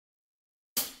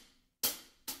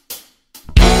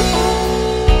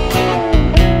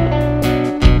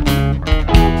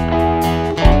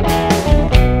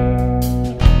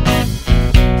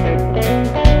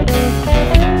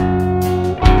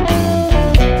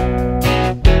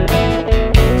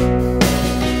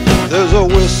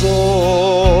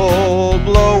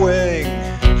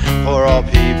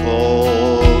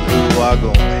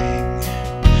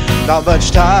Not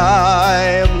much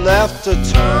time left to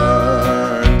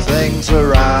turn things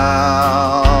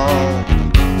around.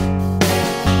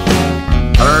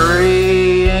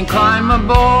 Hurry and climb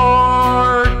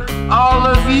aboard, all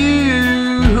of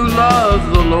you who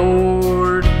love the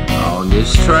Lord, on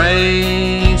this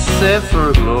train set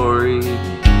for glory,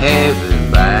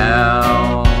 heaven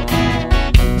bound.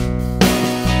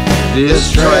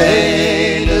 This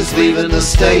train is leaving the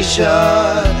station,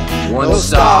 won't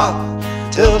stop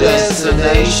till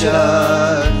destination.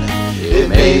 It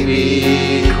may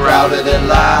be crowded and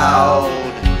loud,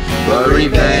 but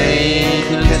remain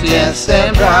content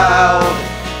and proud.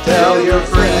 Tell your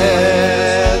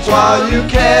friends while you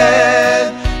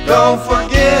can, don't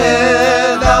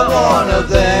forget not one of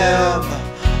them,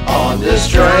 on this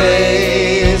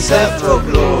train set for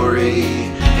glory,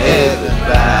 heaven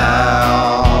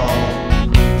bound.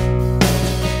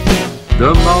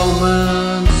 The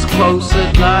moment's close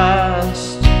at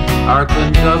last, our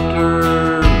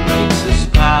conductor makes us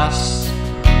pass.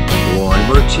 One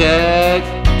more check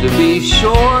to be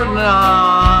sure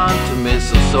not to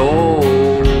miss a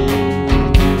soul.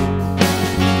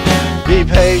 Be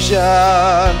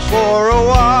patient for a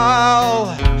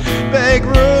while, make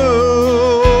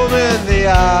room in the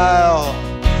aisle.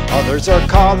 Others are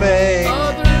coming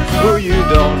who you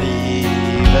don't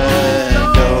even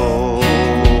know.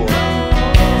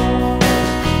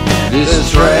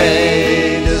 This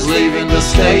train is leaving the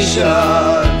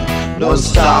station, no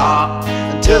stop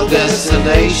until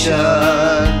destination.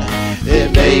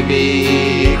 It may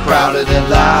be crowded and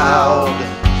loud,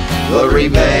 but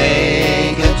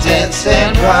remain content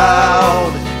and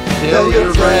proud. Tell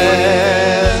your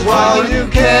friends while you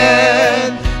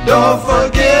can, don't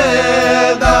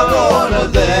forget not one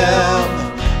of them,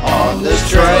 on this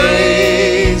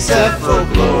train set for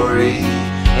glory,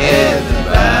 heaven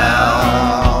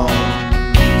bound.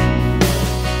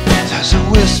 There's a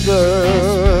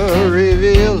whisper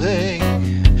revealing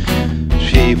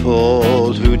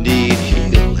people who need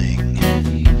healing.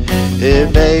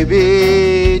 It may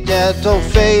be gentle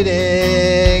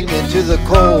fading into the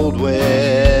cold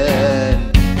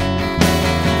wind.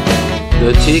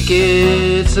 The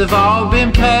tickets have all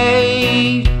been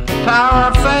paid,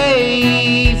 power of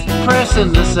faith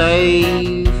pressing to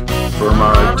save, from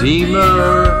our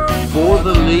Redeemer for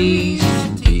the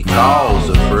least he calls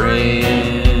a friend.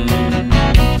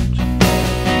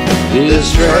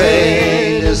 This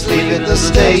train is leaving the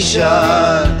station,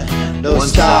 no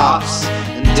stops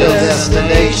until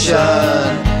destination.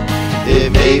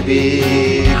 It may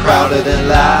be crowded and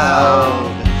loud,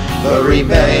 but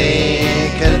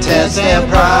remain content and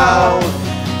proud.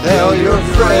 Tell your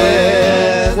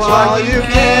friends while you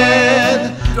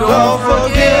can, don't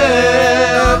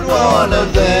forget one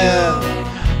of them,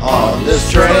 on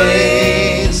this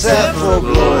train set for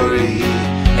glory,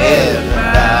 heaven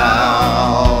bound.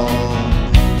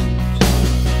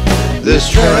 This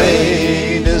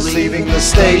train is leaving the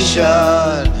station,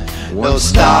 no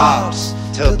stops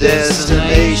till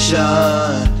destination.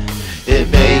 It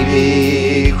may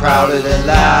be crowded and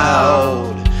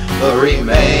loud, but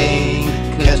remain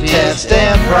content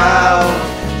and proud.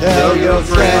 Tell your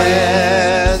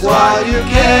friends while you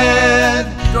can,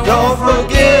 don't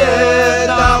forget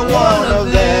not one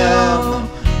of them,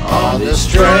 on this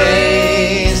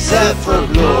train set for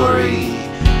glory,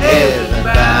 heaven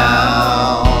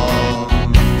bound.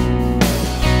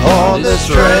 On this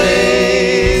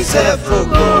train set for